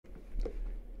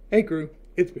Hey crew,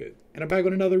 it's Pitt, and I'm back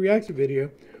with another reaction video.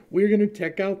 We're going to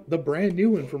check out the brand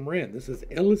new one from Ren. This is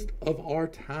Illest of Our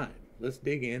Time. Let's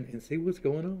dig in and see what's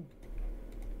going on.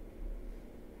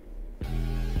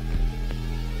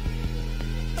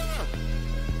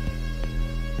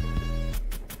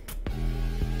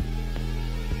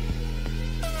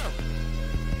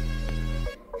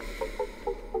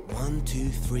 One, two,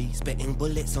 three, spitting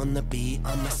bullets on the beat.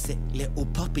 I'm a sick little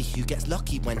puppy who gets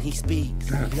lucky when he speaks.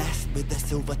 Blessed with a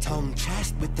silver tongue,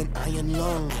 chest with an iron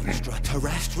lung.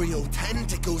 Extraterrestrial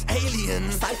tentacles,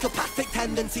 aliens. Psychopathic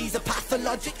tendencies, a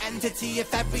pathologic entity.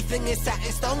 If everything is set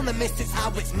in stone, then this is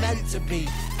how it's meant to be.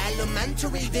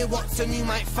 Elementary, dear Watson, you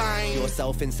might find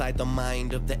yourself inside the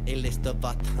mind of the illest of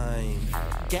our time.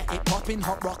 Get it popping,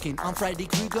 hot rocking. I'm Freddy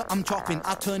Krueger, I'm chopping.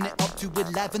 I turn it up to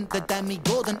 11, the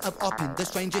demigod of upping. The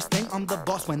strangest thing, I'm the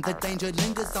boss. When the danger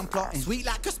lingers, I'm plotting. Sweet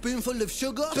like a spoonful of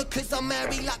sugar, because I'm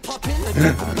merry like popping. The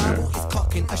double barrel is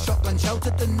cocking, a shotgun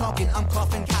sheltered the noggin. I'm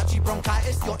coughing, catchy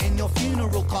bronchitis, you're in your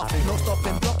funeral coffin. No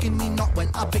stopping, blocking me not when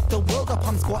I pick the world up,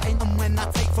 I'm squatting. And when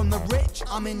I take from the rich,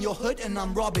 I'm in your hood and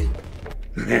I'm robbing.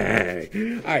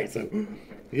 Alright, so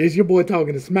here's your boy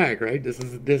talking to smack, right? This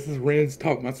is Ren's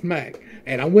talking my smack.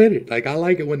 And I'm with it. Like, I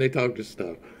like it when they talk to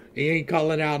stuff. He ain't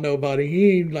calling out nobody.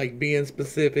 He ain't like being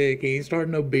specific. He ain't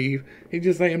starting no beef. He's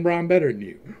just saying, bro, I'm better than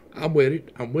you. I'm with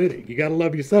it. I'm with it. You gotta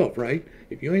love yourself, right?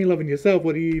 If you ain't loving yourself,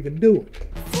 what are you even doing?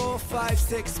 4, 5,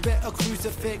 6, spit a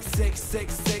crucifix. 6,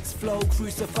 6, 6, flow,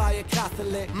 crucify a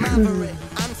Catholic. Maverick,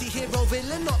 anti-hero,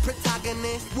 villain, not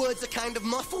protagonist. Words are kind of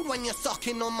muffled when you're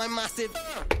sucking on my massive.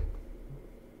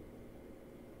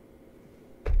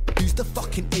 Who's the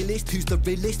fucking illest? Who's the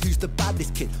realest? Who's the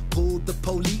baddest kid? Call the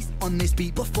police on this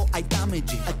beat before I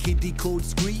damage it. A kiddie called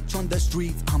Screech on the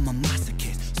streets. I'm a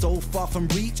masochist. So far from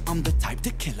reach, I'm the type to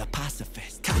kill a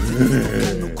pacifist. Catalyst,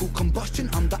 chemical combustion,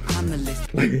 I'm the analyst.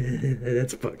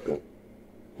 That's fucked up.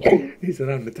 He said,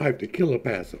 I'm the type to kill a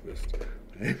pacifist.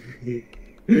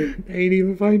 They ain't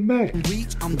even fighting back.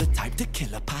 Reach, I'm the type to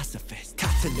kill a pacifist.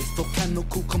 Catalyst or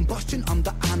chemical combustion, I'm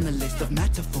the analyst of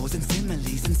metaphors and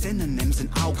similes and synonyms and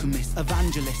alchemist.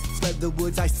 Evangelist, spread the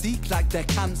words I seek like they're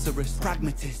cancerous.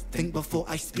 Pragmatist, think before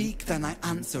I speak, then I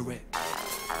answer it.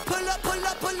 Pull up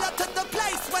to the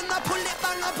place. When I pull it,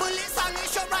 bang, I pull it, sang it,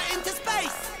 shot right into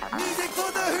space. Music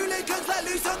for the hooligans, let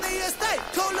loose on the estate.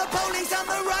 Call the police and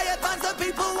the riot bands, the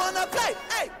people wanna play.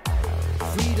 Hey.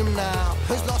 Freedom now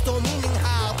has lost all meaning.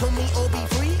 How can we all be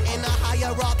free in a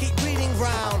hierarchy breeding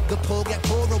ground? The poor get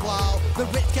poor a while, the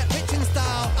rich get rich in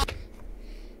style.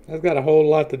 That's got a whole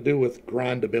lot to do with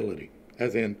grindability,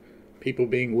 as in people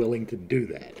being willing to do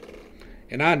that.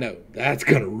 And I know that's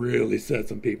gonna really set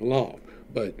some people off,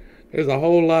 but there's a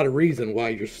whole lot of reason why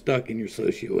you're stuck in your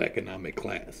socioeconomic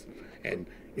class. And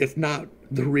it's not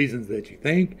the reasons that you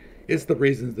think, it's the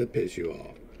reasons that piss you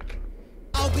off.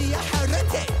 I'll be a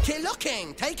heretic, killer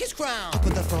king, take his crown. Top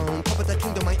of the throne, top of the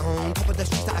kingdom I own. Top of the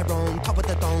streets that I roam, top of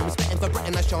the dome. Spitting for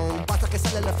Britain I shown, but like a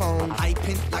cellular phone. I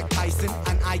pin like Tyson,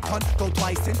 an icon, go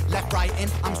twice in. Left, right in,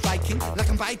 I'm striking, like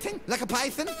I'm biting, like a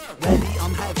python. Ready,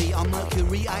 I'm heavy, I'm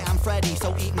Mercury, I am Freddy.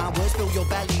 So eat my words, fill your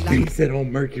belly like... He said, oh,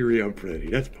 Mercury, I'm Freddy.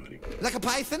 That's funny. Like a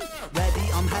python.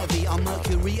 Ready, I'm heavy, I'm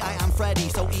Mercury, I am Freddy.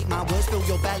 So eat my words, fill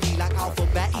your belly like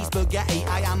alphabet, spaghetti.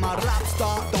 I am a rap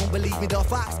star, don't believe me, the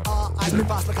facts are I spit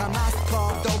fast like a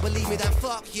NASCAR. Don't believe me, then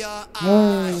fuck your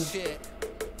shit.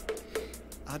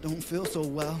 I don't feel so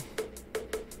well.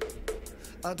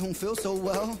 I don't feel so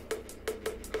well.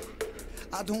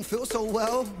 I don't feel so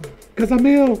well. Cause I'm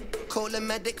ill. Call a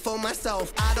medic for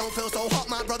myself. I don't feel so hot,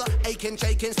 my brother. Aching,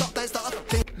 shaking, stop, then stop.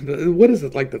 What is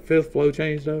it, like the 5th flow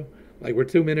change though? Like we're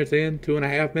 2 minutes in,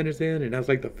 2.5 minutes in, and that's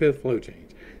like the 5th flow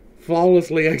change.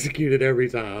 Flawlessly executed every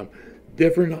time.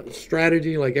 Different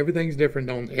strategy, like everything's different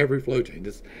on every flow change.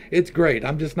 It's great.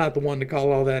 I'm just not the one to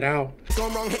call all that out.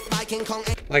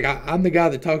 Like I'm the guy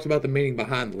that talks about the meaning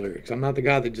behind the lyrics. I'm not the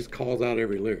guy that just calls out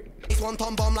every lyric. One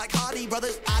ton bomb like Hardy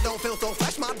Brothers. I don't feel so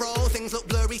fresh, my bro. Things look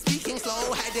blurry, speaking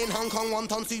slow. Head in Hong Kong,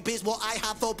 wonton soup is what I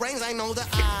have for brains. I know that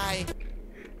I...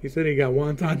 He said he got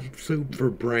wonton soup for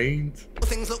brains.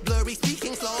 Things look blurry,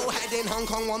 speaking slow. Head in Hong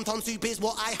Kong, wonton soup is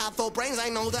what I have for brains. I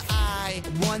know that I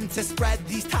want to spread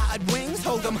these tattered wings,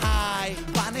 hold them high.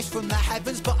 Vanish from the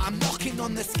heavens, but I'm knocking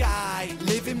on the sky.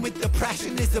 Living with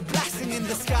depression is a blessing in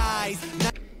disguise.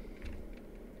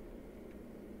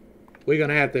 We're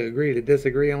gonna have to agree to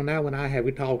disagree on that one.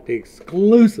 We talked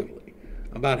exclusively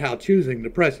about how choosing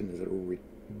depression is a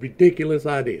ridiculous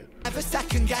idea. Ever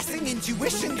second guessing,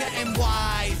 intuition getting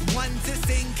wise. One to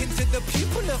sink into the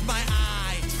pupil of my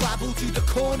eye. travel to the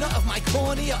corner of my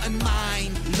cornea and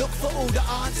mind. Look for all the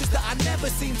answers that I never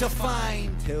seem to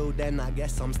find. Till then, I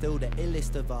guess I'm still the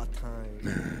illest of our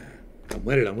time. I'm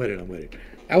with it.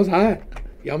 That was hot.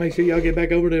 Y'all make sure y'all get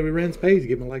back over to Ren's page,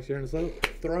 give him a like, share, and a sub.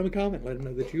 Throw him a comment, let him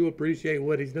know that you appreciate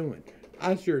what he's doing.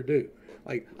 I sure do.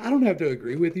 Like, I don't have to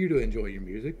agree with you to enjoy your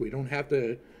music. We don't have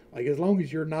to, like, as long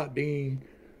as you're not being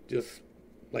just,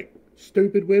 like,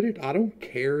 stupid with it, I don't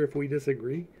care if we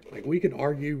disagree. Like, we can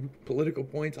argue political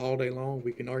points all day long.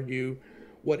 We can argue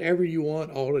whatever you want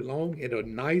all day long in a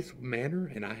nice manner,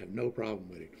 and I have no problem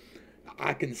with it.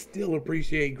 I can still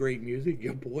appreciate great music.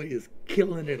 Your boy is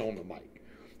killing it on the mic.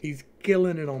 He's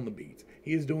killing it on the beats.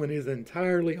 He is doing his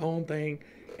entirely own thing,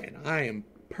 and I am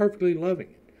perfectly loving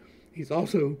it. He's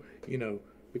also, you know,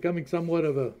 becoming somewhat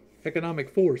of a economic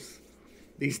force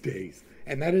these days,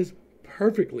 and that is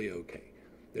perfectly okay.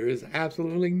 There is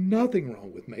absolutely nothing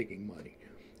wrong with making money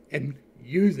and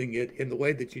using it in the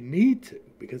way that you need to,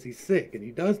 because he's sick and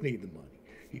he does need the money.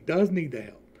 He does need the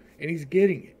help, and he's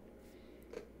getting it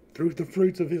through the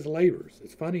fruits of his labors.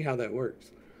 It's funny how that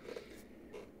works.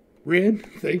 Ren,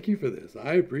 thank you for this.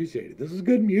 I appreciate it. This is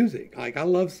good music. Like, I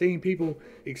love seeing people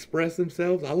express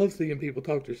themselves. I love seeing people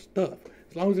talk their stuff,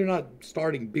 as long as they're not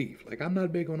starting beef. Like, I'm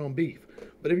not big on beef.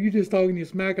 But if you're just talking you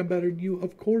smack, I'm better than you,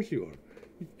 of course you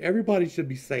are. Everybody should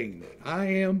be saying that. I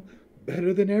am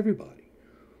better than everybody.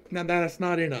 Now, that's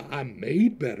not in a I'm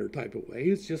made better type of way.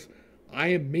 It's just I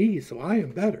am me, so I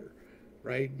am better,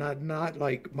 right? Not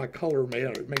like my color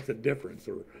makes a difference,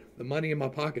 or the money in my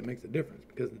pocket makes a difference,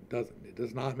 because it doesn't. It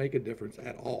does not make a difference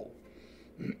at all.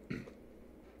 I'm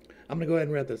going to go ahead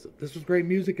and wrap this up. This was great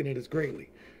music, and it is greatly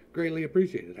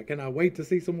appreciated. I cannot wait to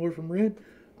see some more from Ren.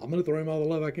 I'm going to throw him all the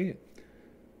love I can.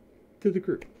 To the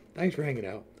crew, thanks for hanging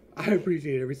out. I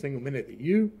appreciate every single minute that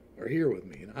you are here with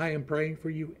me, and I am praying for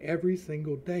you every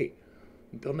single day.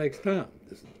 Until next time,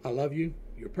 I love you.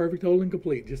 You're perfect, whole, and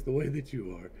complete, just the way that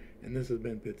you are. And this has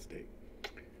been Pittstake.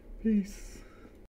 Peace.